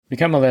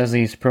Become a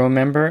Leslie's Pro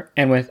member,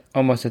 and with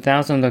almost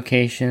 1,000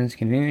 locations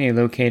conveniently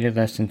located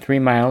less than 3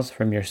 miles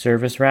from your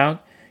service route,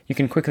 you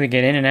can quickly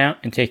get in and out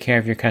and take care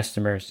of your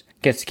customers.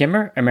 Get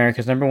Skimmer,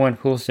 America's #1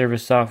 pool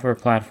service software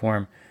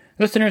platform.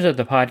 Listeners of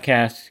the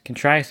podcast can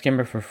try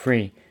Skimmer for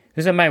free.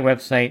 Visit my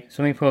website,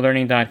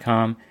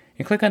 swimmingpoollearning.com,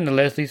 and click on the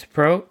Leslie's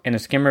Pro and the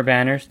Skimmer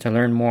banners to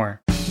learn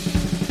more.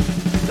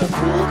 The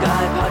Pool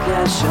Guy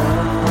Podcast Show.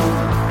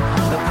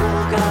 The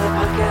Pool Guy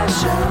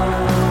Podcast Show.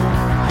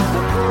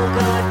 The Pool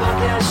Guy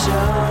Podcast Show.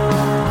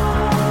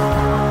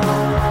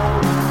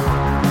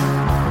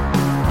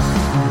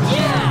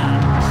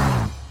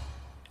 Yeah!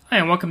 Hi,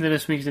 and welcome to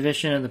this week's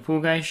edition of the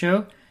Pool Guy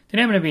Show.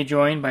 Today I'm going to be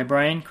joined by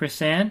Bryan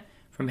Chrissan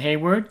from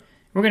Hayward.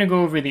 We're going to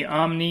go over the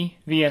OMNI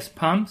VS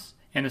pumps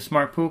and the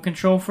smart pool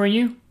control for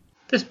you.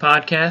 This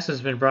podcast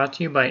has been brought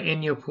to you by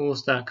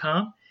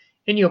InyoPools.com.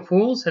 Inyo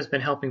Pools has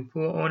been helping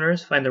pool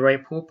owners find the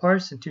right pool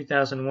parts since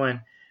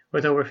 2001.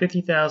 With over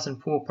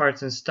 50,000 pool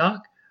parts in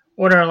stock,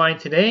 order online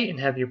today and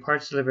have your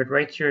parts delivered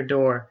right to your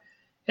door.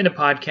 And the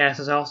podcast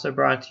is also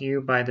brought to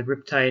you by the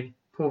Riptide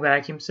Pool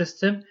Vacuum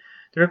System.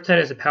 The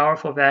Riptide is a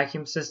powerful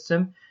vacuum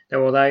system that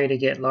will allow you to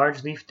get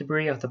large leaf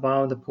debris off the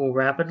bottom of the pool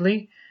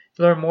rapidly.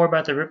 To learn more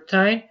about the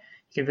Riptide, you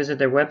can visit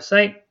their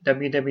website,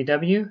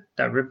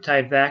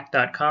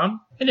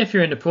 www.riptidevac.com. And if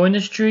you're in the pool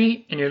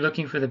industry and you're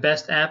looking for the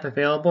best app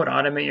available to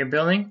automate your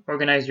billing,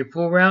 organize your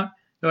pool route,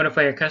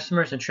 notify your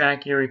customers, and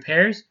track your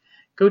repairs,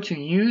 go to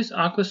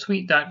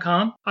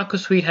useAquaSuite.com.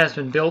 AquaSuite has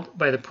been built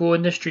by the pool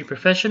industry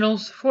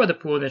professionals for the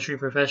pool industry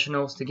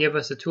professionals to give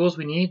us the tools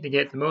we need to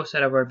get the most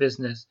out of our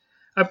business.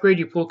 Upgrade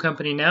your pool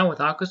company now with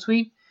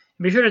AquaSuite,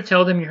 and be sure to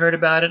tell them you heard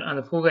about it on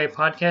the Pool Guy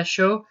Podcast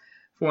Show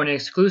for an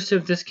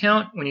exclusive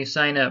discount when you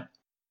sign up.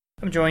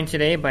 I'm joined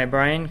today by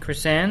Bryan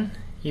Chrissan.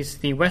 He's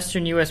the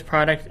Western U.S.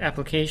 Product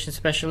Application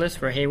Specialist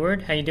for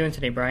Hayward. How you doing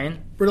today,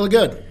 Bryan? Really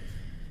good. So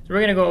we're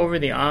going to go over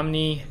the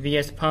OMNI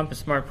VS Pump and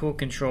Smart Pool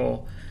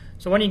Control.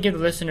 So why don't you give the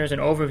listeners an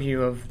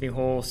overview of the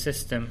whole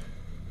system?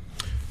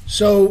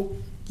 So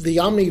the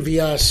OMNI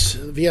VS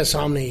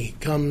OMNI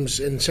comes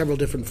in several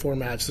different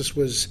formats. This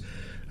was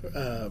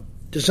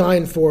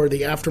designed for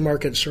the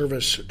aftermarket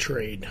service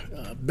trade.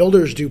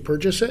 Builders do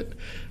purchase it.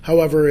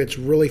 However, it's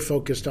really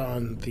focused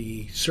on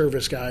the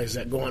service guys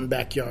that go on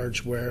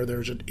backyards where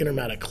there's an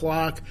intermatic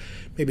clock,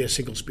 maybe a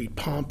single-speed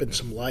pump and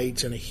some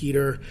lights and a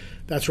heater.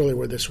 That's really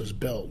where this was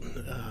built.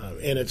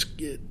 And it's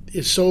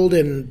sold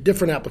in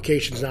different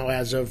applications now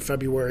as of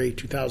February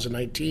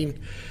 2019.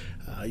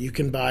 You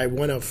can buy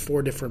one of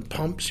 4 different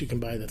pumps. You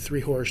can buy the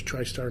 3-horse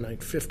TriStar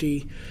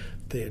 950,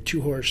 the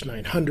 2-horse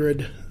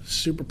 900,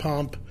 Super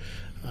Pump,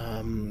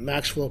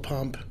 Max Flow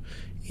Pump,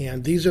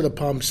 and these are the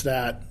pumps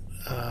that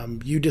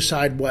you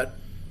decide what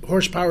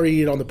horsepower you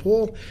need on the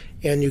pool,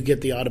 and you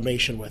get the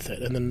automation with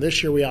it. And then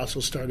this year we also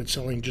started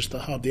selling just the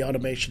hub, the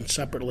automation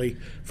separately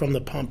from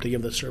the pump to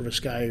give the service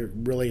guy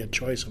really a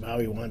choice of how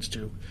he wants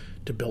to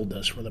build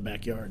this for the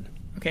backyard.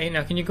 Okay,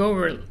 now can you go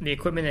over the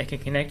equipment that it can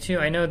connect to?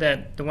 I know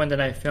that the one that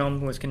I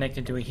filmed was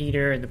connected to a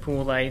heater, the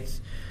pool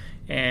lights,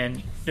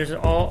 and there's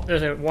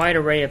a wide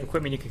array of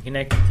equipment you can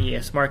connect the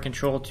smart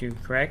control to,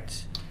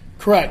 correct?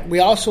 Correct. We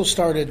also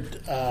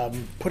started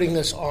putting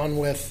this on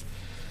with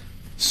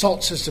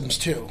salt systems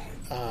too.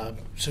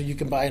 So you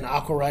can buy an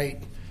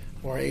Aquarite,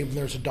 or even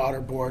there's a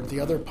daughter board. The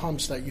other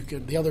pumps that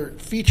the other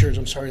features,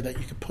 that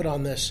you could put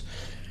on this,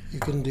 you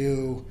can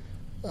do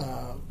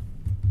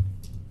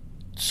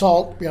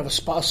salt. We have a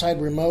spa side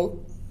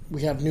remote.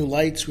 We have new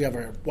lights. We have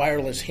a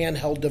wireless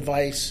handheld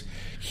device,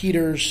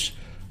 heaters,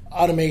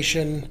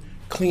 automation,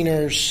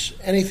 cleaners,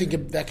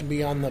 anything that can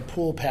be on the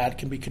pool pad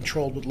can be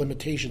controlled with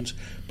limitations.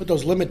 But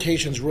those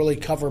limitations really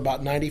cover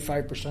about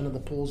 95% of the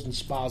pools and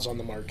spas on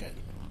the market.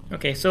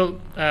 Okay,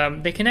 so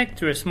they connect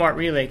through a smart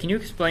relay. Can you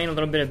explain a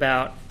little bit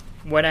about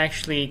what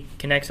actually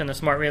connects on the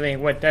smart relay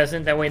and what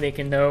doesn't? That way they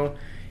can know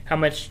how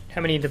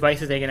many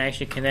devices they can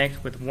actually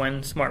connect with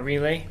one smart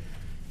relay.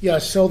 Yeah,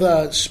 so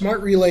the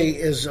smart relay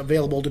is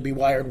available to be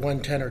wired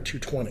 110 or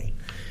 220.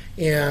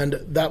 And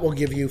that will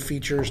give you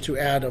features to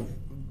add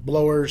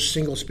blowers,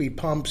 single-speed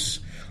pumps,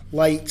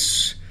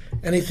 lights,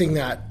 anything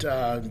that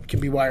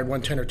can be wired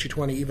 110 or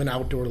 220, even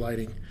outdoor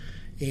lighting.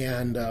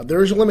 And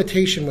there is a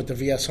limitation with the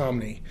VS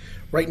OMNI.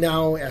 Right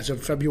now, as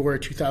of February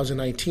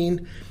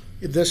 2019,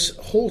 this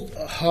whole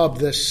hub,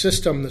 this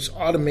system, this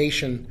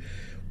automation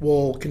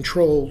will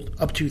control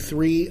up to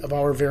 3 of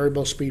our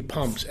variable speed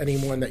pumps, any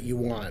one that you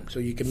want. So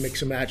you can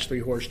mix and match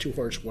 3-horse,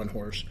 2-horse,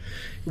 1-horse.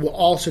 It will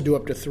also do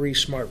up to 3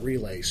 smart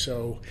relays.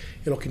 So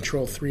it'll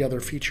control 3 other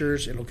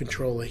features. It'll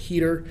control a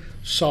heater,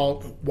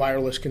 salt,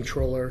 wireless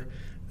controller,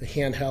 the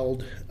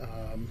handheld,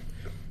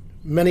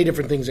 many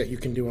different things that you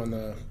can do on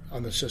the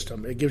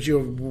system. It gives you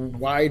a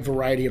wide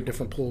variety of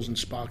different pools and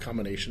spa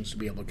combinations to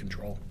be able to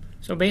control.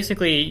 So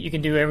basically, you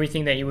can do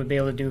everything that you would be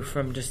able to do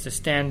from just a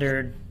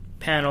standard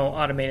panel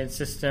automated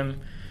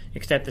system,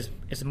 except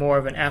it's more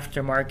of an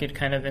aftermarket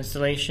kind of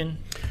installation?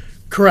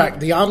 Correct.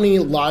 The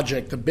OMNI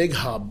Logic, the big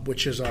hub,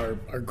 which is our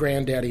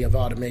granddaddy of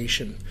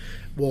automation,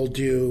 will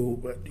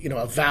do,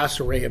 a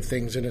vast array of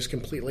things, and is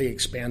completely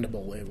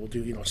expandable. It will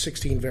do,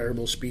 16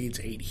 variable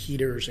speeds, 8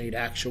 heaters, 8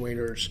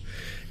 actuators,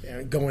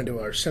 go into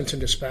our sense and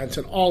dispense,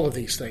 and all of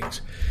these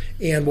things.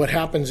 And what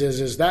happens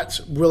is that's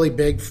really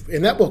big,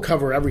 and that will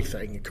cover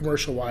everything,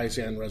 commercial-wise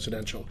and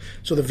residential.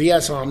 So the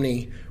VS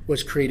Omni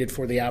was created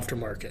for the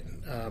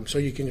aftermarket. So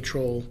you can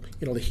control,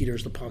 the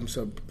heaters, the pumps,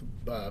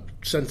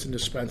 sense and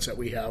dispense that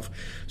we have.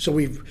 So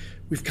we've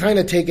kind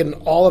of taken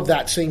all of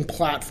that same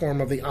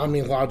platform of the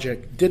Omni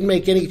logic, didn't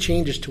make any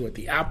changes to it.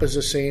 The app is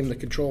the same, the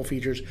control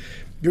features.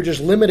 You're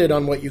just limited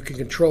on what you can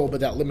control, but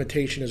that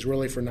limitation is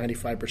really for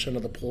 95%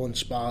 of the pool and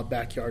spa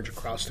backyards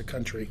across the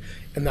country,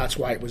 and that's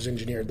why it was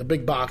engineered. The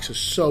big box is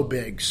so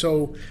big,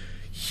 so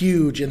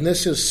huge, and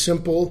this is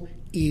simple,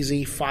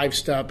 easy,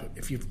 5-step.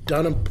 If you've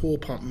done a pool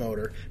pump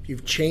motor, if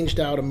you've changed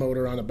out a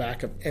motor on the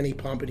back of any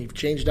pump, and you've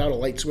changed out a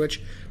light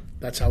switch,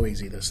 that's how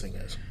easy this thing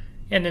is.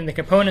 And then the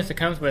components it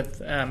comes with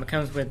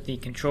the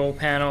control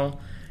panel,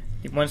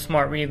 the one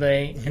smart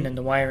relay, and then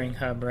the wiring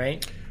hub,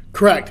 right?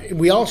 Correct.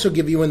 We also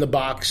give you in the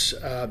box,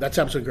 that's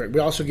absolutely correct.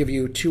 We also give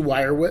you 2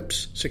 wire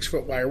whips,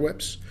 6-foot wire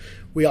whips.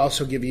 We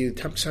also give you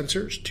temp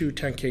sensors, 2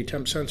 10K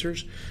temp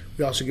sensors.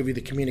 We also give you the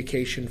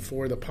communication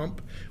for the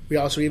pump. We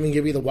also even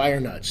give you the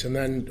wire nuts. And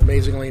then,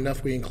 amazingly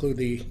enough, we include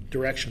the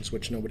directions,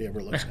 which nobody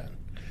ever looks at,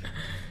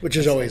 which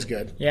is always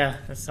good. Yeah,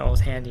 that's always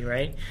handy,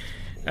 right?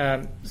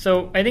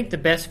 So I think the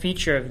best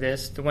feature of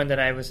this, the one that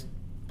I was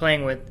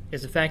playing with,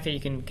 is the fact that you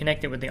can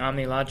connect it with the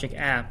OmniLogic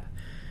app,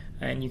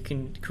 and you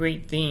can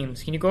create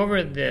themes. Can you go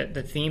over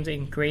the themes that you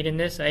can create in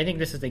this? I think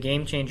this is the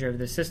game changer of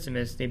the system,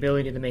 is the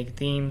ability to make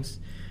themes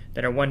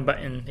that are one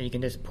button that you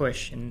can just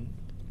push and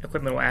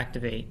equipment will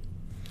activate.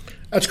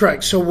 That's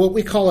correct. So what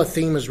we call a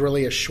theme is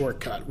really a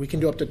shortcut. We can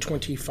do up to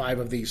 25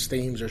 of these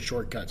themes or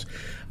shortcuts.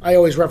 I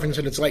always reference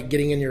it. It's like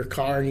getting in your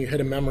car and you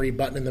hit a memory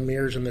button and the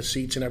mirrors and the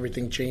seats and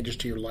everything changes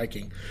to your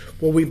liking.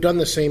 Well, we've done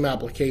the same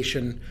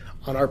application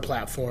on our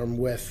platform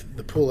with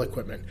the pool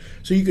equipment.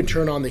 So you can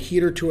turn on the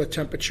heater to a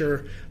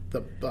temperature,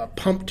 the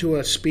pump to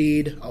a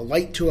speed, a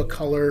light to a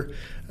color,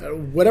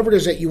 whatever it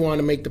is that you want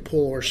to make the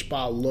pool or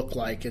spa look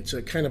like. It's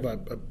a kind of a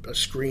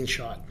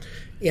screenshot.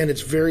 And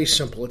it's very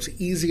simple. It's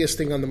the easiest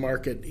thing on the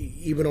market,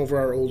 even over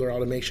our older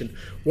automation.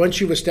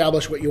 Once you've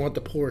established what you want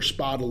the pool or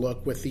spa to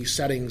look with these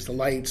settings, the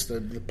lights,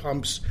 the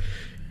pumps,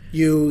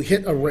 you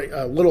hit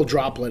a little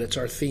droplet. It's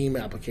our theme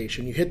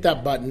application. You hit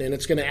that button, and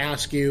it's going to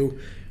ask you,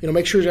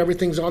 make sure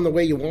everything's on the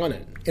way you want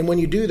it. And when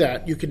you do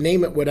that, you can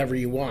name it whatever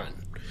you want.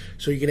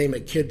 So you can name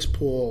it kids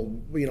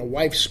pool,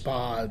 wife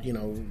spa,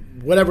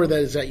 whatever that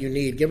is that you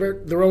need. Give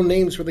it their own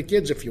names for the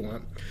kids if you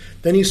want.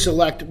 Then you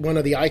select one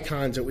of the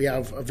icons that we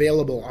have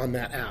available on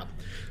that app.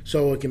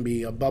 So it can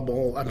be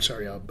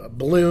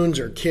balloons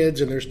or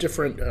kids, and there's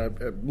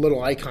different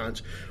little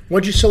icons.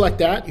 Once you select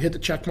that, you hit the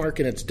check mark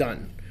and it's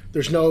done.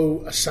 There's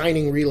no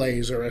assigning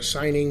relays or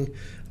assigning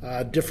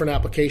different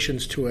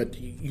applications to it.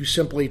 You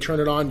simply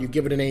turn it on, you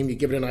give it a name, you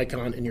give it an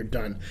icon, and you're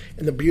done.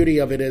 And the beauty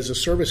of it is a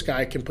service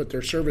guy can put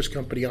their service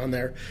company on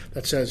there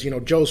that says,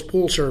 Joe's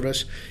Pool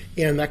Service,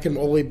 and that can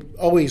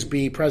always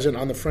be present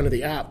on the front of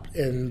the app.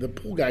 And the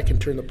pool guy can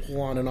turn the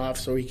pool on and off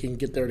so he can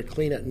get there to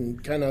clean it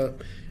and kind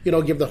of,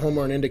 give the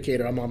homeowner an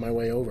indicator, I'm on my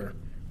way over.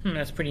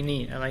 That's pretty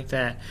neat. I like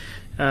that.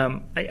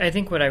 I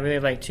think what I really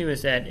like, too,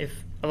 is that if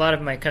a lot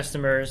of my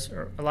customers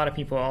or a lot of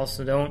people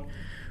also don't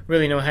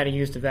really know how to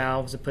use the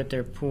valves to put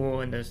their pool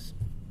in this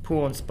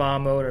pool and spa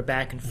mode or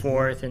back and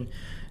forth, and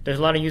there's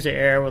a lot of user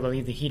error where they'll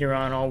leave the heater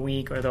on all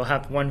week, or they'll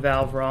have one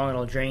valve wrong and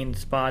it'll drain the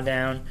spa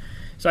down.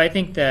 So I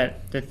think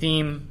that the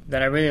theme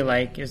that I really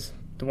like is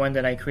the one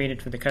that I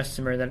created for the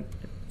customer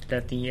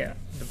that the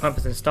pump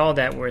is installed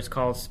at, where it's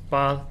called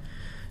Spa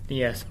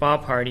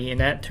Party, and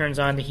that turns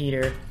on the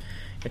heater,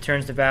 it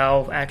turns the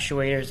valve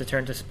actuators, it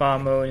turns to spa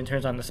mode, and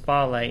turns on the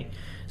spa light.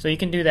 So you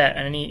can do that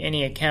on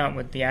any account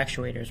with the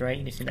actuators, right?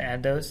 You just need to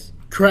add those?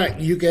 Correct.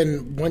 You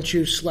can, once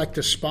you select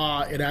a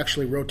spa, it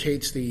actually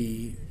rotates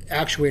the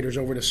actuators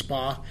over to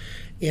spa.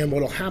 And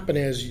what will happen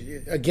is,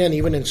 again,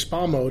 even in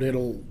spa mode,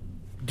 it'll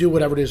do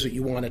whatever it is that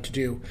you want it to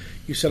do.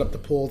 You set up the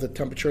pool, the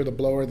temperature, the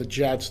blower, the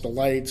jets, the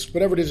lights,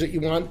 whatever it is that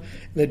you want,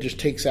 and it just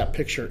takes that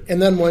picture.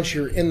 And then once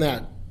you're in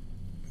that,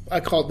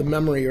 I call it the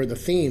memory or the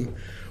theme,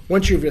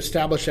 once you've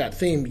established that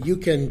theme, you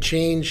can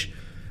change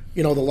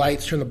the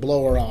lights, turn the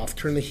blower off,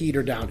 turn the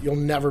heater down. You'll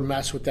never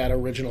mess with that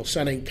original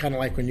setting, kind of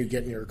like when you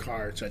get in your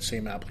car. It's that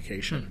same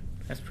application.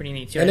 That's pretty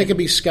neat, too. And it can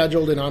be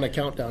scheduled and on a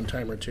countdown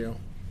timer, too.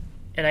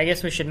 And I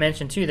guess we should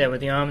mention, too, that with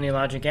the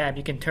OmniLogic app,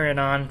 you can turn it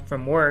on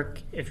from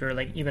work if you're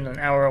even an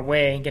hour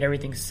away, get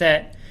everything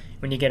set.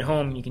 When you get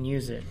home, you can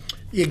use it.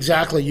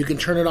 Exactly. You can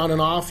turn it on and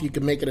off. You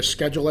can make it a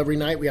schedule every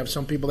night. We have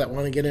some people that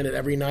want to get in it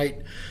every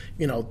night,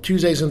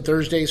 Tuesdays and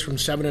Thursdays from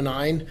 7 to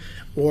 9.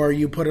 Or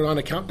you put it on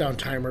a countdown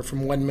timer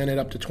from 1 minute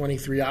up to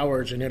 23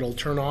 hours, and it'll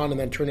turn on and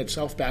then turn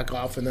itself back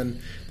off, and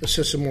then the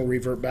system will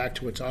revert back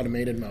to its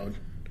automated mode,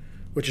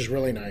 which is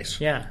really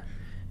nice. Yeah.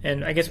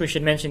 And I guess we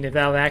should mention the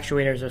valve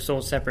actuators are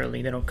sold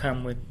separately. They don't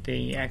come with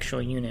the actual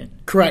unit.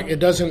 Correct. It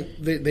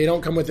doesn't. They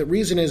don't come with it.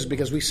 Reason is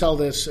because we sell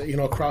this,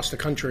 across the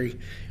country,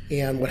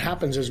 and what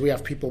happens is we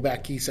have people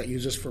back east that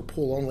use this for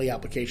pool-only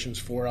applications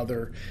for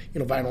other,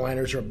 vinyl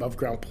liners or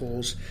above-ground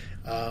pools.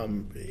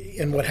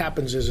 And what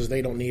happens is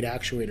they don't need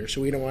actuators,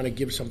 so we don't want to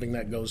give something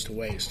that goes to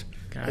waste.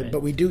 Got it.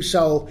 But we do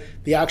sell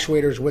the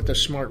actuators with the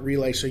smart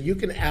relay, so you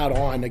can add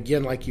on,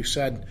 again, like you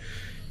said,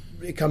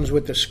 it comes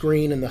with the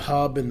screen and the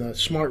hub and the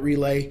smart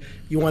relay.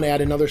 You want to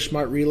add another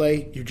smart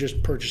relay, you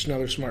just purchase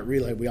another smart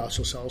relay. We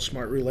also sell a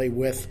smart relay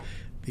with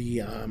the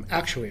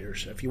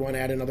actuators. If you want to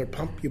add another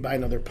pump, you buy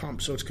another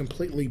pump. So it's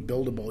completely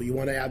buildable. You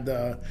want to add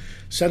the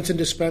sense and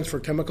dispense for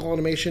chemical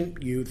automation,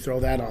 you throw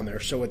that on there.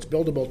 So it's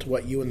buildable to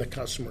what you and the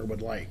customer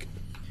would like.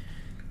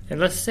 And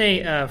let's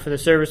say for the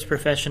service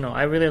professional,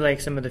 I really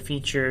like some of the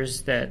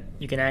features that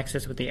you can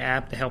access with the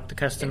app to help the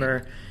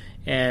customer.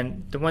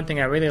 And the one thing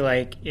I really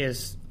like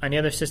is on the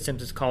other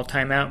systems, it's called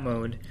timeout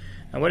mode.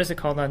 What is it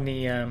called on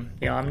the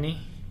OMNI?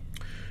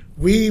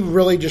 We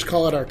really just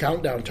call it our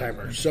countdown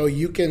timer. So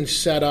you can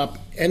set up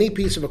any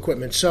piece of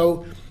equipment.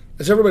 So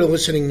as everybody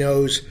listening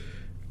knows,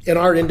 in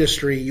our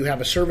industry, you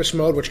have a service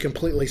mode which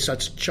completely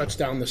shuts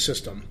down the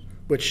system,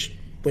 which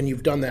when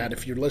you've done that,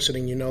 if you're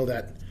listening, you know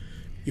that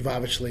you've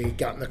obviously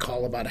gotten the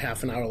call about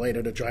half an hour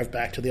later to drive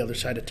back to the other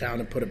side of town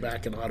and put it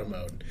back in auto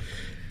mode.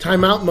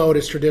 Timeout mode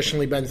has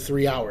traditionally been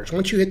 3 hours.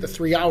 Once you hit the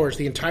 3 hours,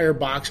 the entire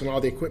box and all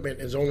the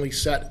equipment is only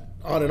set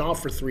on and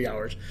off for 3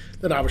 hours.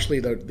 Then obviously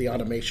the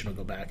automation will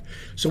go back.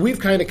 So we've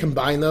kind of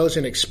combined those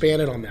and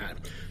expanded on that.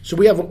 So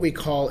we have what we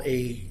call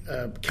a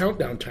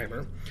countdown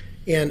timer.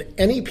 And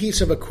any piece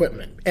of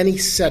equipment, any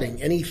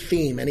setting, any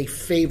theme, any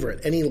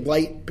favorite, any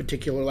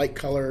particular light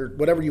color,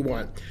 whatever you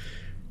want,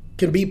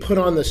 can be put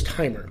on this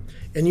timer.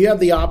 And you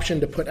have the option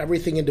to put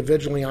everything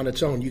individually on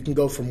its own. You can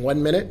go from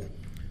 1 minute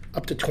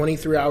up to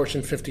 23 hours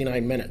and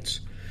 59 minutes.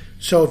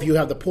 So if you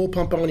have the pool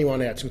pump on, you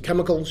want to add some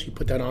chemicals, you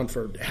put that on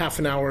for half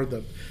an hour.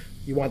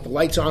 You want the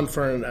lights on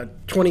for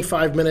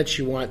 25 minutes.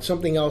 You want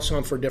something else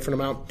on for a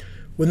different amount.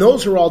 When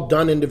those are all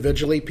done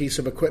individually, piece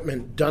of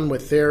equipment done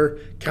with their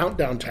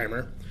countdown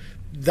timer,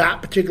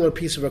 that particular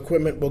piece of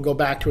equipment will go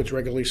back to its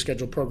regularly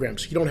scheduled program.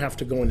 So you don't have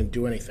to go in and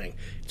do anything.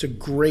 It's a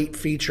great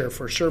feature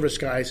for service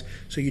guys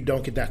so you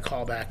don't get that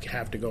call back,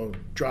 have to go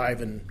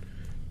drive and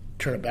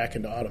turn it back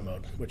into auto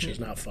mode, which is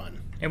not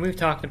fun. And we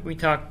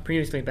talked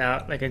previously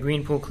about like a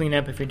green pool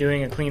cleanup. If you're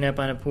doing a cleanup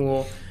on a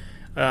pool,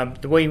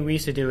 the way we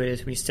used to do it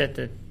is we set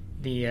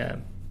the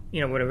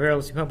whatever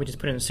else you pump, we just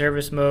put it in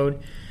service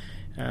mode,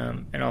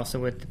 and also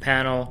with the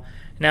panel.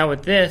 Now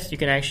with this, you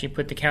can actually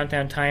put the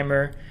countdown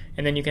timer,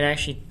 and then you can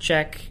actually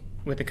check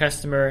with the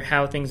customer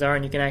how things are,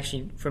 and you can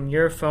actually, from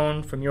your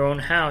phone, from your own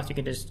house, you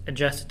can just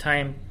adjust the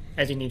time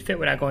as you need fit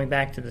without going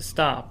back to the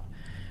stop,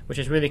 which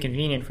is really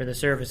convenient for the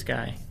service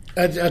guy.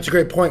 That's a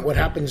great point. What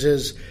happens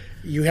is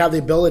you have the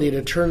ability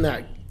to turn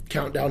that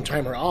countdown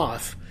timer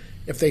off.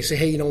 If they say,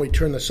 hey, we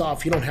turn this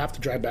off, you don't have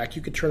to drive back.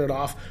 You could turn it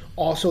off.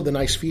 Also, the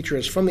nice feature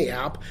is from the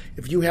app,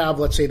 if you have,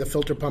 let's say, the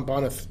filter pump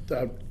on a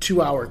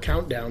 2-hour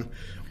countdown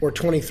or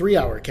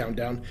 23-hour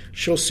countdown,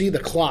 she'll see the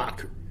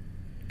clock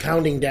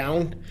counting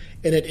down,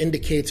 and it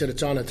indicates that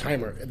it's on a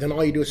timer. Then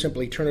all you do is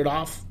simply turn it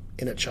off,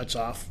 and it shuts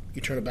off. You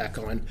turn it back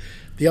on.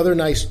 The other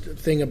nice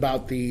thing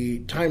about the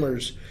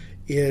timers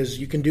is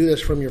you can do this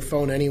from your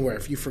phone anywhere.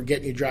 If you forget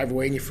and you drive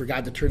away and you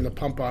forgot to turn the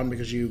pump on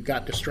because you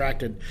got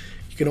distracted,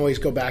 you can always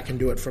go back and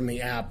do it from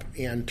the app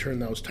and turn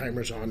those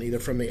timers on, either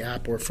from the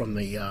app or from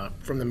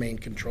the main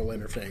control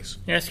interface.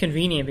 Yeah, it's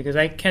convenient because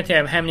I can't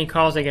tell you how many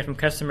calls I get from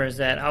customers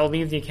that I'll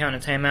leave the account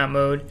in timeout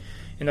mode,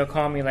 and they'll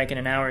call me like in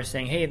an hour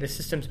saying, hey, the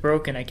system's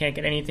broken, I can't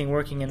get anything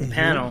working in the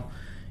panel,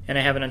 and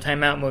I have it on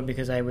timeout mode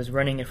because I was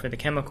running it for the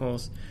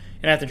chemicals.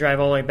 And I have to drive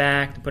all the way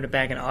back to put it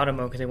back in auto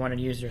mode because they wanted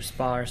to use their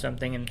spa or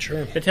something. And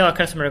sure. To tell a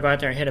customer to go out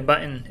there and hit a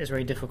button is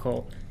very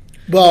difficult.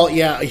 Well,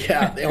 yeah,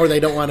 or they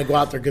don't want to go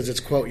out there because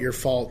it's, quote, your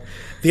fault.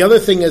 The other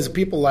thing is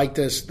people like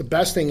this, the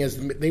best thing is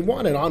they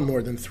want it on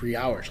more than 3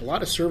 hours. A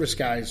lot of service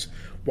guys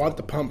want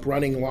the pump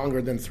running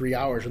longer than 3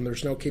 hours, and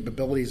there's no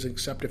capabilities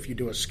except if you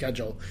do a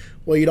schedule.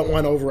 Well, you don't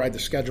want to override the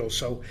schedule.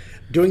 So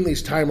doing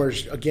these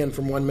timers, again,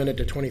 from 1 minute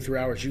to 23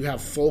 hours, you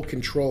have full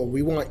control.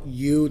 We want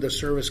you, the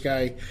service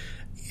guy,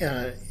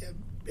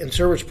 and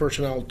service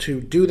personnel to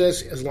do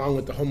this as long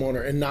with the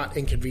homeowner and not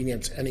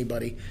inconvenience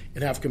anybody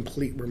and have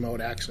complete remote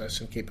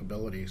access and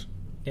capabilities.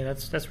 Yeah,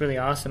 that's really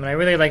awesome. And I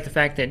really like the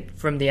fact that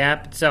from the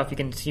app itself, you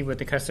can see what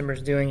the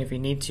customer's doing if you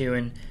need to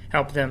and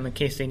help them in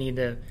case they need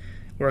to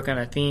work on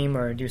a theme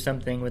or do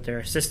something with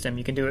their system.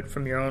 You can do it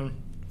from your own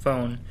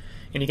phone,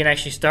 and you can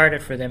actually start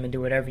it for them and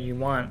do whatever you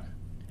want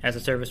as a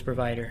service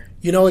provider.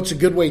 It's a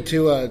good way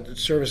too. A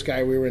service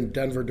guy, we were in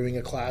Denver doing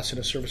a class, and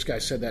a service guy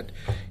said that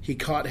he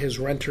caught his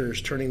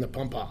renters turning the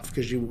pump off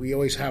because we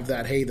always have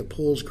that, hey, the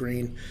pool's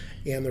green,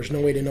 and there's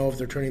no way to know if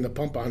they're turning the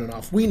pump on and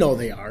off. We know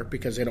they are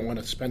because they don't want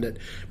to spend it.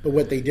 But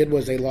what they did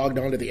was they logged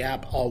onto the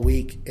app all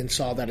week and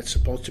saw that it's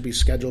supposed to be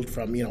scheduled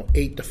from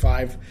 8 to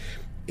 5.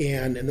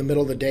 And in the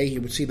middle of the day, he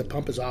would see the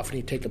pump is off, and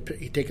he'd take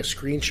a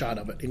screenshot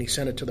of it, and he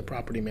sent it to the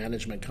property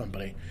management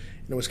company.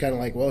 And it was kind of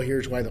like, well,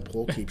 here's why the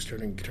pool keeps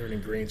turning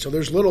green. So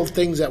there's little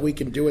things that we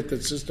can do with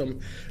the system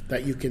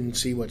that you can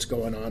see what's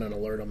going on and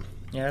alert them.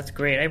 Yeah, that's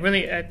great.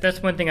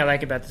 That's one thing I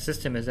like about the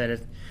system is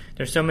that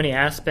there's so many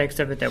aspects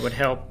of it that would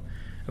help.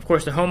 Of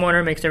course, the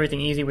homeowner makes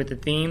everything easy with the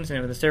themes, and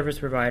with the service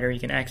provider, you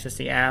can access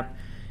the app.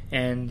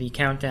 And the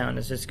countdown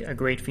is just a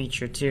great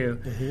feature, too.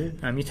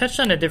 Mm-hmm. You touched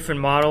on the different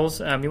models.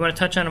 You want to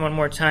touch on it one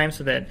more time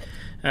so that,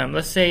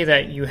 let's say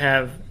that you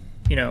have,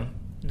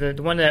 the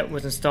one that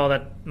was installed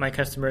at my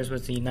customers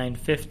was the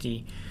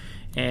 950.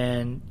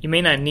 And you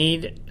may not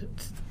need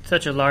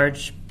such a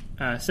large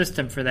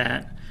system for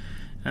that.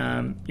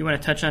 You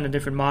want to touch on the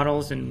different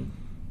models and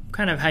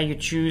kind of how you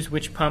choose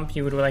which pump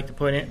you would like to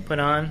put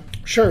on?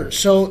 Sure.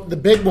 So the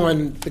big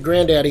one, the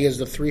granddaddy, is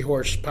the 3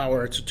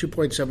 horsepower. It's a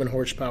 2.7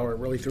 horsepower,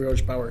 really 3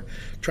 horsepower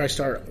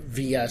TriStar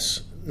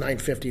VS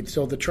 950.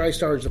 So the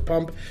TriStar is the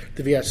pump.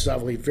 The VS is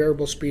obviously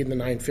variable speed, and the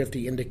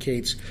 950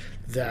 indicates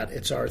that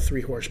it's our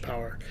 3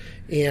 horsepower.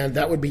 And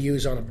that would be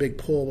used on a big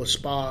pool with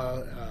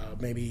spa,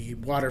 maybe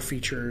water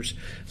features,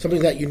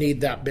 something that you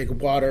need that big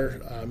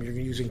water. You're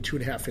using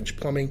 2.5-inch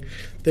plumbing.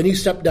 Then you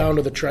step down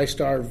to the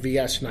TriStar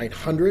VS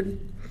 900,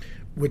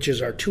 which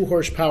is our 2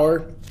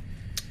 horsepower.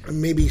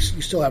 Maybe you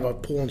still have a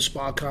pool and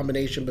spa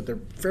combination, but they're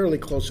fairly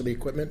close to the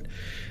equipment.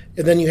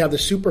 And then you have the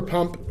Super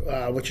Pump,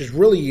 which is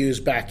really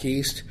used back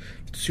east,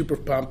 Super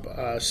Pump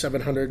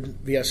 700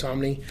 VS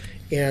Omni,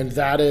 and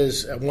that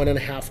is a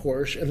 1.5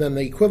 horse. And then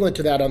the equivalent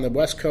to that on the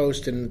West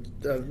Coast and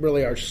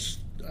really our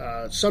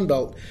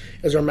Sunbelt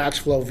is our Max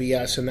Flow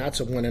VS, and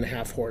that's a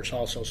 1.5 horse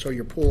also. So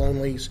your pool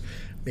onlys,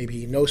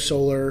 maybe no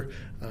solar,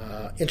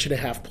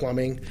 1.5-inch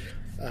plumbing,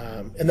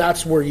 and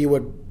that's where you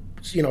would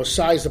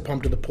size the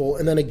pump to the pool.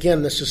 And then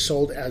again, this is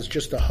sold as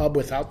just a hub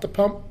without the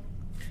pump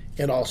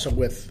and also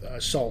with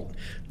salt.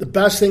 The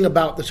best thing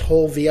about this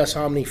whole VS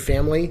Omni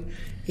family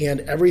and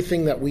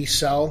everything that we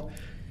sell,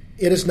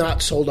 it is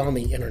not sold on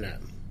the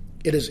internet.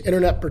 It is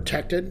internet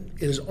protected.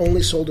 It is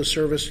only sold to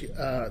service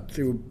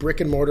through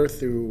brick and mortar,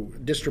 through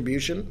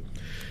distribution.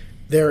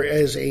 There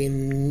is a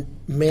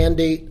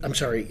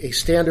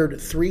standard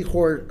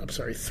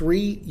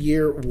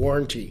 3-year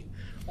warranty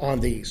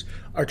on these.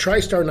 Our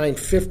TriStar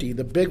 950,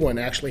 the big one,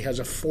 actually has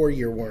a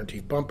 4-year warranty,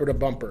 bumper to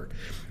bumper.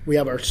 We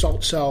have our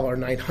Salt Cell, our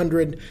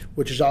 900,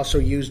 which is also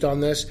used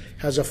on this,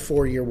 has a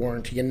 4-year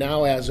warranty. And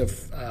now, as of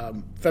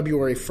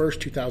February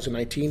 1st,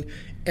 2019,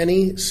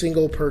 any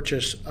single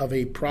purchase of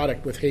a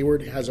product with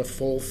Hayward has a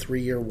full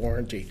 3-year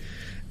warranty.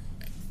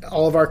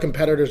 All of our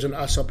competitors and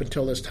us up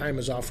until this time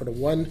has offered a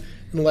 1.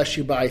 Unless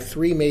you buy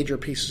 3 major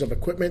pieces of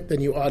equipment,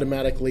 then you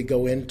automatically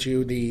go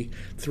into the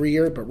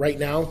 3-year. But right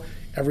now,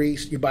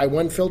 you buy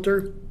 1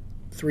 filter,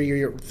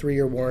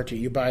 3-year warranty.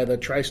 You buy the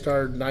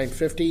TriStar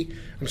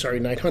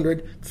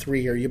 900,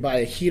 3-year. You buy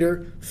a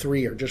heater,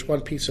 3-year, just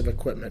 1 piece of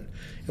equipment.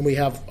 And we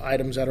have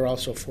items that are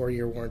also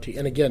 4-year warranty.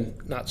 And again,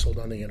 not sold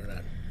on the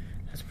internet.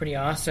 That's pretty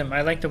awesome.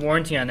 I like the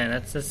warranty on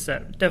that. That's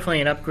definitely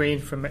an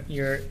upgrade from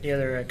the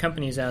other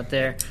companies out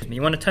there.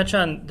 You want to touch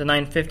on the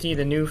 950,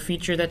 the new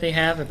feature that they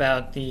have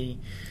about the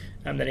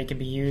that it can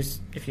be used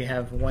if you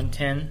have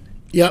 110?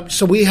 Yep.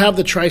 So we have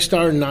the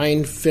TriStar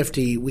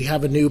 950. We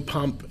have a new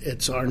pump.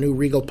 It's our new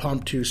Regal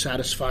pump to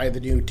satisfy the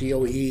new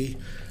DOE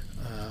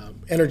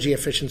energy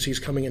efficiencies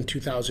coming in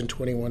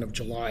 2021 of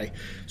July.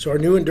 So our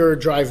new Endura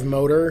Drive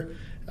motor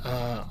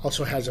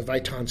also has a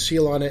Viton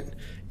seal on it,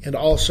 and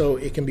also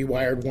it can be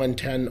wired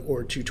 110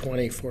 or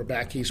 220 for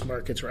back east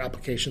markets or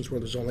applications where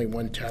there's only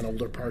 110.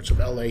 Older parts of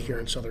LA here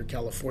in Southern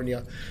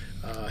California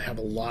have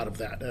a lot of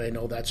that, and I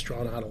know that's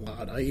drawn out a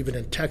lot. Even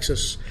in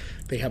Texas,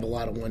 they have a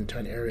lot of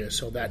 110 areas.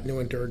 So that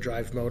new Endura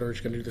Drive motor is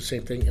going to do the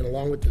same thing, and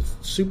along with the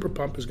Super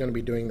Pump is going to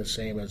be doing the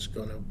same. It's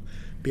going to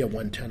be a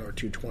 110 or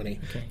 220.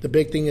 Okay. The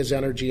big thing is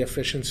energy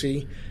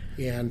efficiency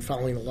and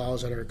following the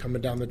laws that are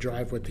coming down the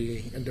drive with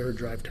the Endura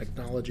Drive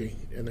technology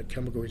and the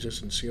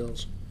chemical-resistant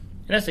seals.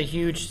 And that's a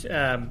huge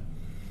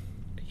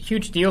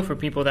deal for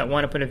people that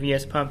want to put a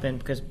VS pump in,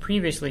 because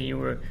previously you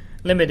were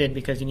limited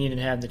because you needed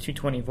to have the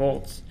 220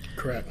 volts.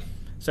 Correct.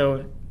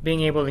 So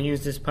being able to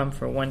use this pump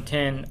for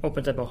 110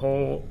 opens up a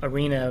whole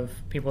arena of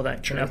people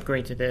that can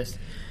upgrade to this.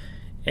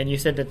 And you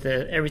said that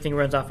everything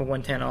runs off of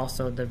 110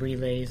 also, the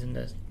relays and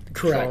the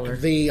controller.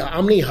 Correct. The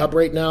Omni Hub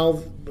right now,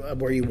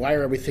 where you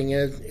wire everything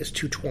in, is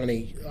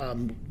 220.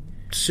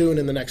 Soon,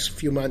 in the next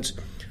few months,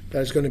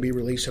 that is going to be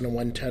released in a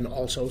 110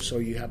 also, so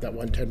you have that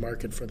 110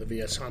 market for the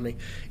VS Omni.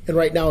 And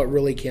right now it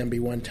really can be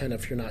 110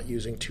 if you're not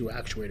using 2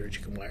 actuators. You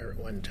can wire it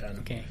 110.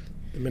 Okay.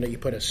 The minute you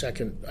put a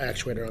second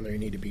actuator on there, you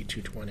need to be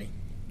 220.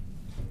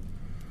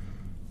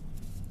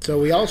 So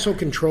we also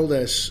control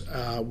this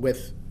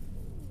with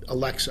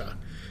Alexa.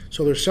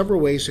 So there's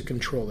several ways to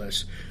control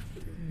this.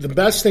 The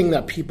best thing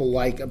that people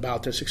like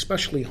about this,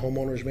 especially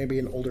homeowners, maybe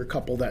an older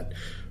couple that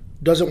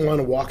doesn't want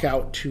to walk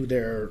out to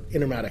their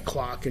Intermatic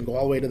clock and go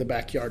all the way to the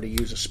backyard to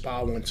use a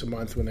spa once a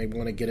month when they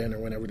want to get in or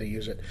whenever they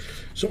use it.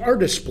 So our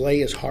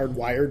display is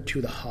hardwired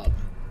to the hub.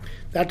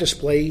 That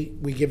display,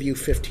 we give you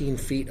 15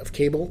 feet of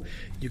cable.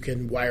 You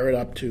can wire it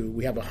up to,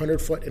 we have a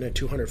 100-foot and a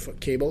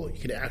 200-foot cable. You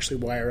can actually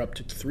wire up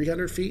to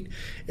 300 feet.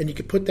 And you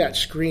can put that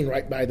screen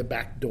right by the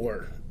back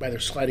door, by their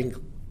sliding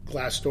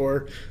glass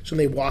door. So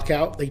when they walk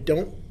out, they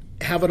don't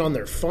have it on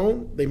their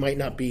phone. They might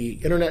not be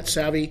internet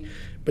savvy,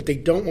 but they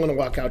don't want to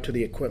walk out to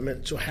the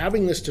equipment. So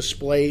having this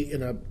display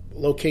in a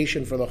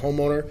location for the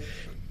homeowner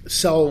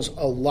sells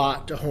a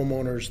lot to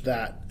homeowners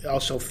that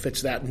also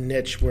fits that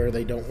niche where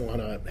they don't want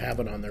to have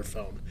it on their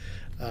phone.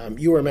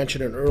 You were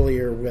mentioning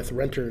earlier with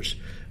renters.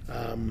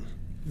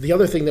 The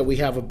other thing that we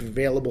have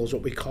available is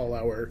what we call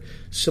our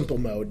simple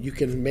mode. You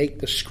can make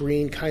the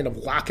screen kind of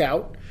lock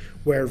out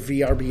where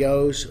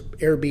VRBOs,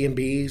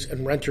 Airbnbs,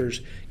 and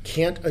renters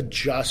can't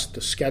adjust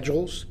the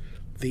schedules,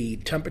 the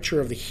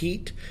temperature of the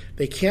heat.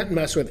 They can't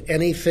mess with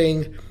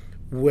anything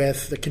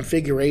with the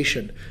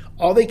configuration.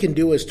 All they can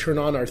do is turn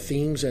on our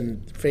themes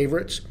and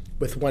favorites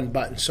with one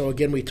button. So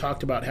again, we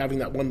talked about having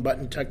that one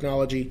button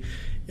technology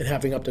and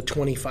having up to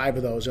 25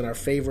 of those, and our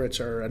favorites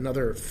are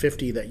another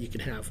 50 that you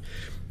can have.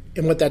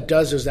 And what that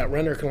does is that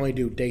renter can only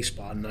do day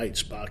spa, night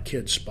spa,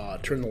 kids spa,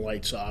 turn the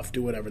lights off,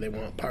 do whatever they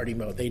want, party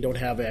mode. They don't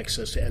have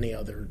access to any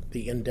other,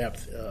 the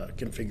in-depth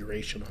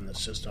configuration on the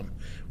system,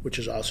 which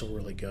is also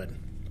really good.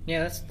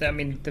 Yeah,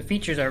 the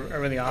features are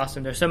really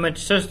awesome. There's so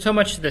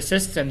much to the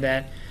system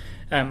that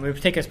it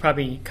would take us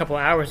probably a couple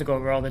hours to go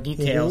over all the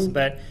details.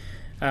 But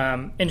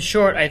in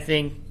short, I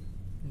think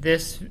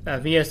this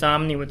VS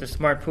Omni with the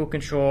smart pool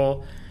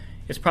control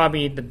is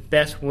probably the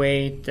best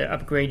way to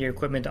upgrade your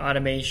equipment to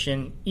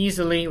automation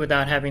easily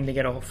without having to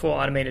get a full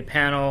automated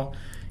panel,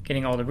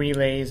 getting all the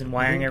relays and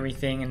wiring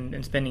everything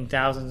and spending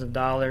thousands of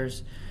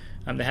dollars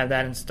to have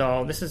that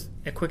installed. This is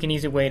a quick and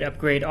easy way to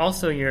upgrade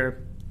also your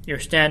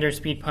standard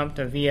speed pump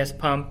to VS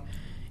pump,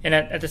 and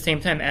at the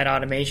same time add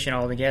automation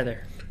all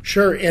together.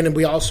 Sure, and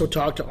we also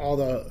talk to all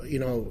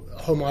the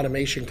home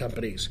automation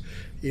companies,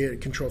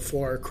 Control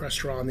 4,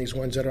 Crestron, these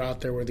ones that are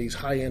out there where these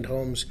high-end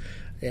homes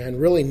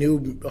and really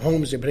new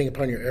homes, depending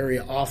upon your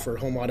area, offer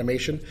home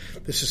automation.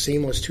 This is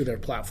seamless to their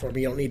platform.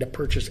 You don't need to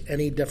purchase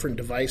any different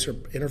device or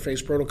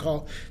interface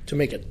protocol to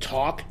make it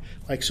talk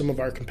like some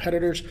of our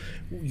competitors.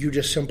 You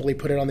just simply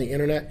put it on the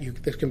internet.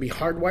 This can be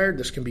hardwired.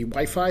 This can be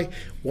Wi-Fi.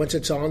 Once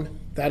it's on,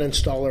 that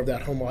installer of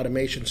that home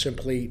automation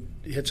simply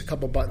hits a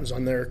couple buttons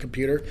on their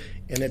computer,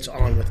 and it's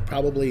on with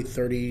probably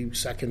 30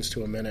 seconds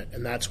to a minute.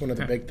 And that's one of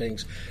the big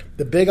things.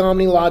 The big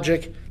Omni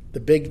logic,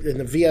 and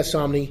the VS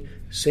Omni,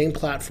 same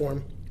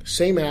platform,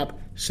 same app,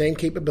 same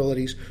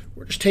capabilities.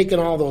 We're just taking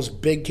all those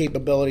big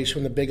capabilities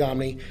from the big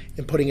Omni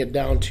and putting it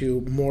down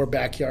to more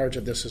backyards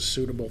that this is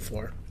suitable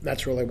for.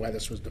 That's really why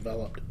this was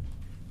developed.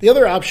 The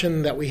other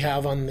option that we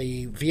have on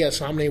the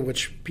VS Omni,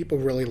 which people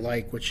really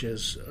like, which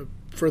is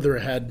further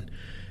ahead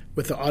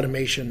with the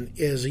automation,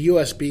 is a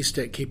USB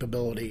stick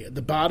capability. At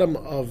the bottom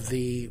of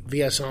the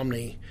VS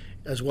Omni,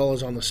 as well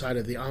as on the side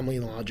of the Omni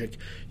Logic,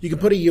 you can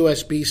put a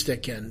USB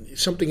stick in,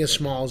 something as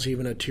small as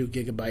even a 2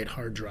 gigabyte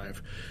hard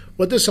drive.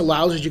 What this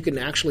allows is you can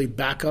actually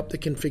back up the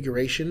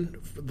configuration,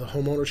 the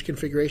homeowner's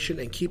configuration,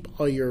 and keep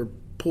all your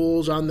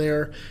pools on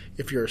there.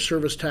 If you're a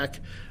service tech,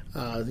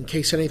 in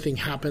case anything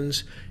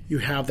happens, you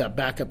have that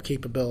backup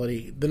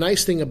capability. The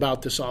nice thing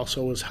about this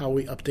also is how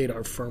we update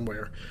our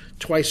firmware.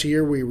 Twice a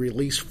year we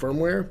release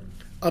firmware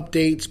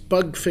updates,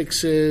 bug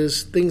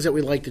fixes, things that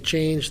we like to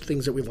change,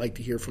 things that we'd like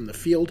to hear from the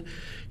field.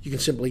 You can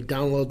simply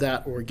download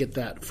that or get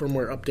that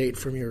firmware update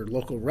from your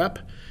local rep,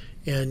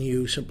 and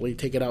you simply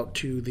take it out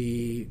to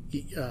the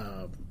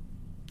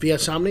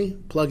VS Omni,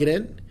 plug it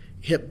in,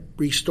 hit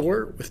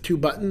restore with 2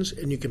 buttons,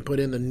 and you can put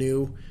in the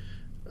new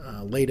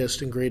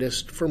latest and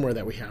greatest firmware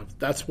that we have.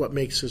 That's what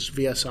makes this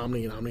VS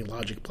Omni and Omni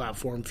Logic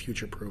platform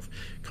future-proof.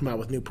 Come out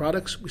with new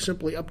products, we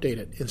simply update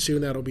it, and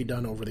soon that'll be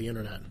done over the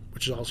internet,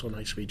 which is also a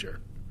nice feature.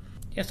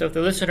 Yeah, so if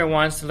the listener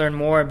wants to learn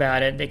more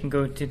about it, they can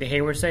go to the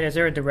Hayward site. Is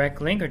there a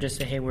direct link or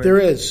just a Hayward? There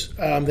is.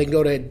 They can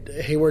go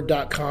to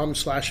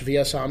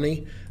hayward.com/VS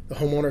Omni. The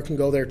homeowner can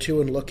go there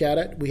too and look at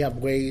it. We have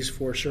ways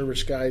for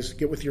service guys to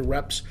get with your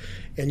reps,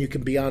 and you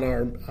can be on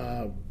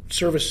our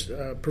service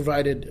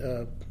provided,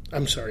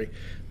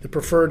 the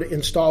preferred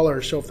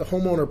installer. So if the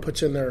homeowner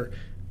puts in their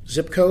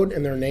zip code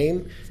and their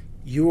name,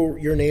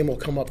 your name will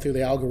come up through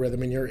the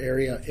algorithm in your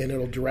area, and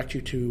it'll direct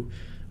you to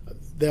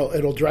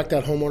it'll direct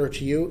that homeowner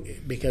to you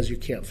because you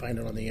can't find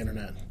it on the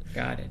internet.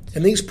 Got it.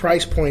 And these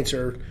price points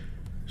are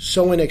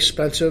so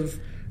inexpensive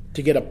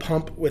to get a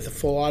pump with a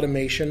full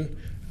automation.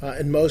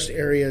 In most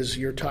areas,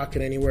 you're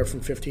talking anywhere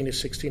from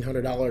 $1,500 to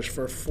 $1,600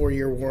 for a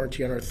 4-year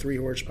warranty on our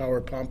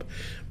 3-horsepower pump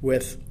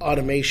with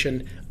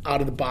automation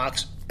out of the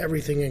box,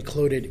 everything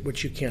included,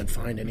 which you can't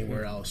find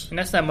anywhere else. And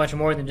that's not much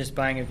more than just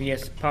buying a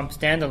VS pump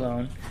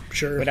standalone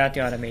without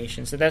the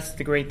automation. So that's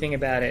the great thing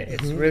about it.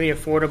 It's really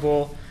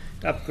affordable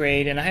to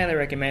upgrade, and I highly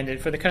recommend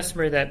it. For the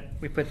customer that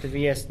we put the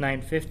VS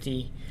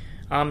 950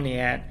 Omni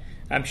at,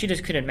 she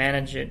just couldn't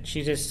manage it.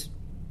 She just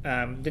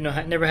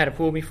never had a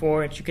pool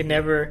before, and she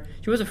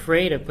was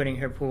afraid of putting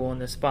her pool in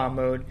the spa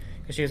mode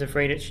because she was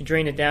afraid she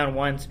drained it down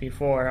once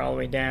before all the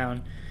way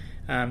down,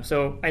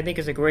 So I think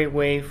it's a great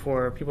way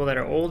for people that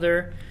are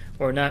older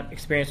or not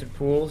experienced with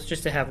pools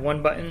just to have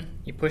one button,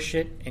 you push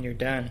it, and you're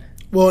done.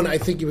 Well, and I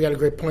think you've got a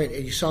great point.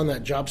 You saw on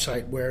that job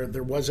site where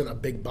there wasn't a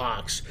big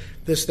box.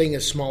 This thing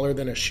is smaller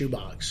than a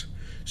shoebox.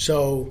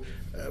 So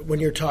when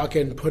you're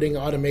talking putting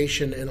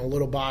automation in a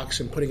little box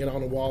and putting it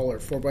on a wall or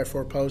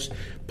 4x4 post,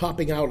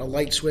 popping out a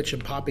light switch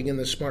and popping in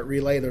the smart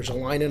relay, there's a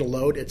line and a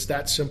load. It's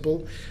that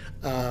simple.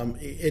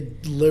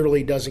 It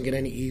literally doesn't get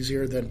any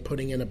easier than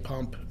putting in a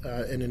pump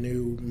in a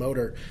new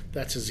motor.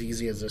 That's as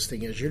easy as this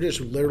thing is. You're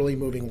just literally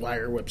moving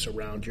wire whips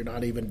around. You're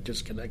not even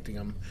disconnecting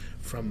them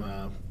from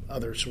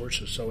other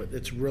sources. So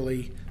it's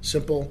really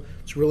simple.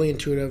 It's really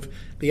intuitive.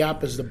 The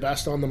app is the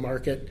best on the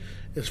market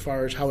as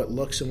far as how it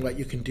looks and what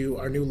you can do.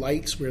 Our new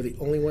lights, we're the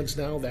only ones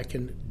now that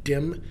can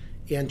dim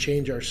and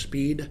change our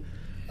speed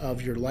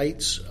of your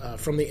lights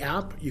from the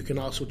app. You can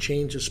also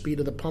change the speed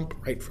of the pump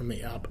right from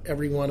the app,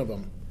 every one of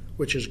them,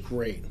 which is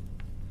great.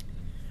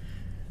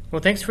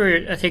 Well, thanks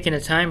for taking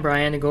the time,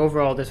 Bryan, to go over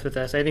all this with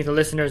us. I think the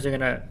listeners are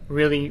going to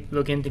really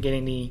look into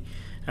getting the,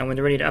 when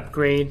they're ready to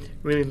upgrade,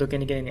 really look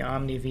into getting the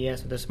OMNI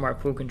VS with the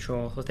smart pool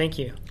control. So thank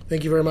you.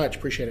 Thank you very much.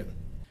 Appreciate it.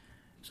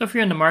 So if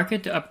you're in the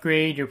market to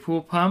upgrade your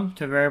pool pump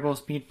to a variable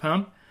speed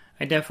pump,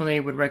 I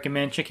definitely would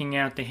recommend checking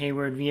out the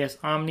Hayward VS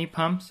OMNI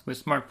pumps with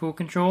smart pool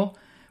control.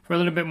 For a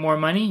little bit more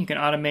money, you can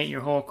automate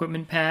your whole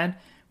equipment pad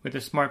with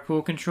the smart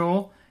pool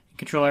control and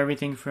control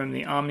everything from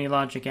the OMNI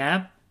Logic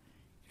app.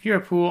 If you're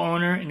a pool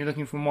owner and you're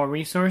looking for more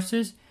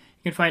resources,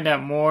 you can find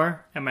out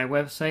more at my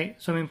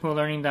website,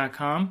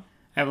 swimmingpoollearning.com.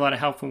 I have a lot of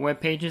helpful web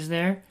pages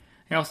there.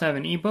 I also have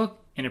an ebook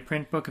and a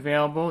print book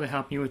available to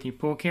help you with your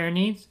pool care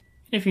needs.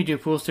 If you do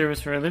pool service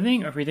for a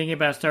living, or if you're thinking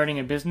about starting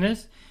a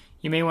business,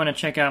 you may want to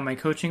check out my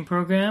coaching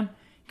program.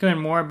 You can learn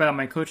more about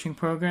my coaching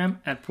program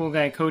at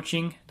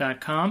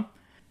poolguycoaching.com.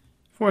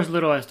 For as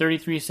little as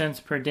 33 cents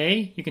per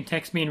day, you can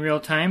text me in real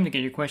time to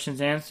get your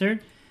questions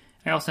answered.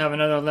 I also have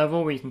another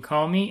level where you can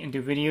call me and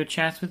do video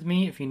chats with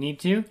me if you need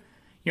to.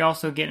 You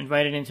also get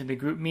invited into the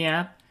GroupMe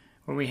app,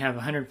 where we have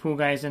 100 pool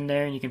guys in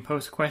there, and you can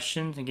post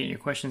questions and get your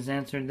questions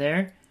answered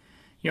there.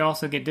 You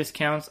also get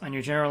discounts on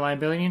your general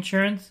liability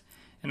insurance,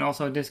 and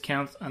also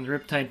discounts on the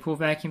Riptide pool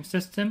vacuum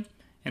system,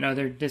 and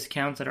other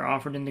discounts that are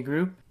offered in the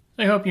group.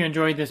 So I hope you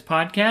enjoyed this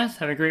podcast.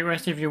 Have a great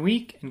rest of your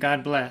week, and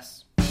God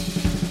bless.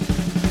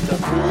 The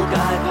Pool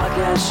Guy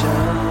Podcast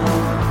Show.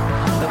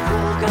 The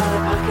Pool Guy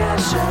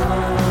Podcast Show.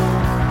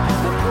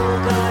 The Pool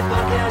Guy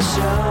Podcast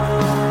Show.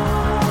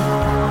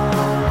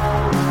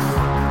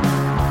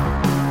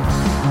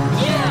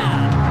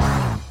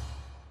 Yeah!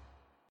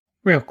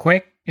 Real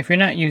quick, if you're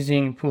not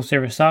using pool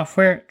service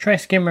software, try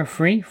Skimmer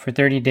free for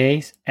 30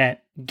 days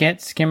at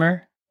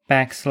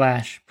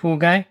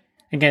getskimmer.com/poolguy.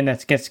 Again,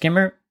 that's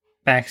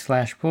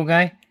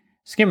getskimmer.com/poolguy.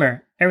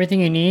 Skimmer,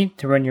 everything you need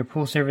to run your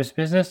pool service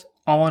business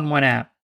all in one app.